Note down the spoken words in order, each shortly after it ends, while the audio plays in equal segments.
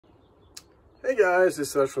Hey guys, this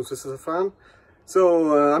is Serge from Swiss.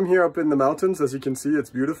 So I'm here up in the mountains. As you can see,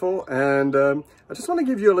 it's beautiful, and I just want to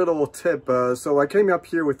give you a little tip. So I came up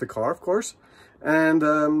here with the car, of course, and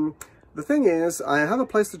the thing is, I have a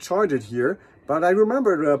place to charge it here, but I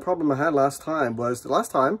remember the problem I had last time was the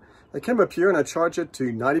last time I came up here and I charged it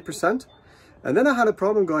to 90%, and then I had a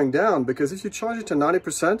problem going down, because if you charge it to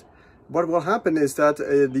 90%, what will happen is that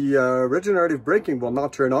the regenerative braking will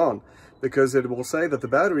not turn on, because it will say that the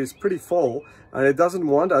battery is pretty full and it doesn't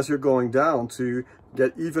want, as you're going down, to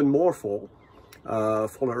get even more full,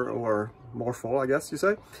 fuller, or more full, I guess you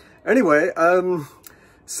say. Anyway,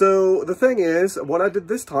 so the thing is, what I did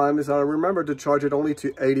this time is I remembered to charge it only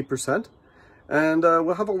to 80%, and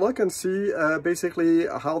we'll have a look and see basically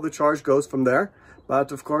how the charge goes from there.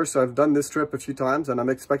 But of course, I've done this trip a few times and I'm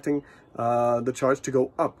expecting the charge to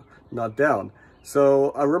go up, not down. So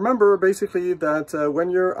I remember basically that when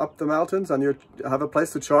you're up the mountains and you have a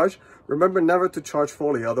place to charge, remember never to charge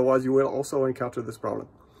fully, otherwise you will also encounter this problem.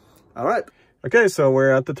 All right. Okay, so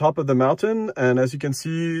we're at the top of the mountain, and as you can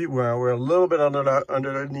see, we're a little bit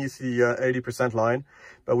underneath the 80% line,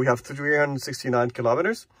 but we have 369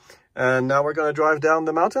 kilometers. And now we're going to drive down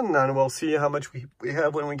the mountain and we'll see how much we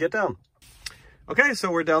have when we get down. Okay, so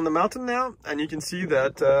we're down the mountain now, and you can see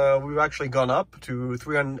that we've actually gone up to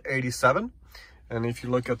 387. And if you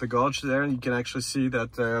look at the gauge there, you can actually see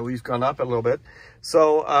that we've gone up a little bit.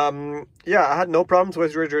 So, yeah, I had no problems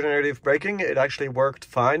with regenerative braking. It actually worked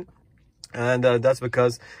fine. And that's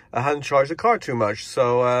because I hadn't charged the car too much.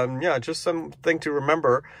 So, yeah, just something to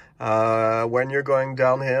remember when you're going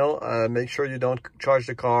downhill. Make sure you don't charge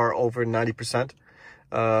the car over 90%.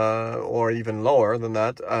 Or even lower than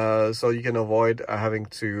that, so you can avoid having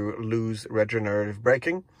to lose regenerative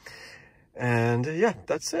braking. And yeah,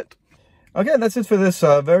 that's it. Okay, that's it for this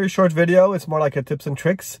very short video. It's more like a tips and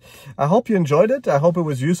tricks. I hope you enjoyed it. I hope it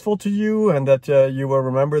was useful to you, and that you will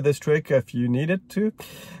remember this trick if you need it to.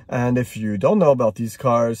 And if you don't know about these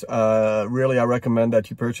cars, really I recommend that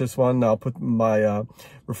you purchase one. I'll put my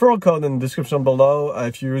referral code in the description below.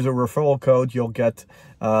 If you use a referral code, you'll get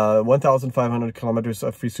 1,500 kilometers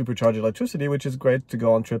of free supercharged electricity, which is great to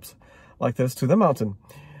go on trips like this to the mountain.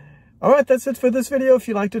 All right, that's it for this video. If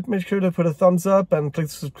you liked it, make sure to put a thumbs up and click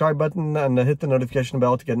the subscribe button and hit the notification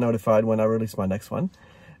bell to get notified when I release my next one.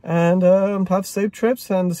 And have safe trips,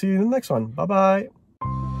 and see you in the next one. Bye-bye.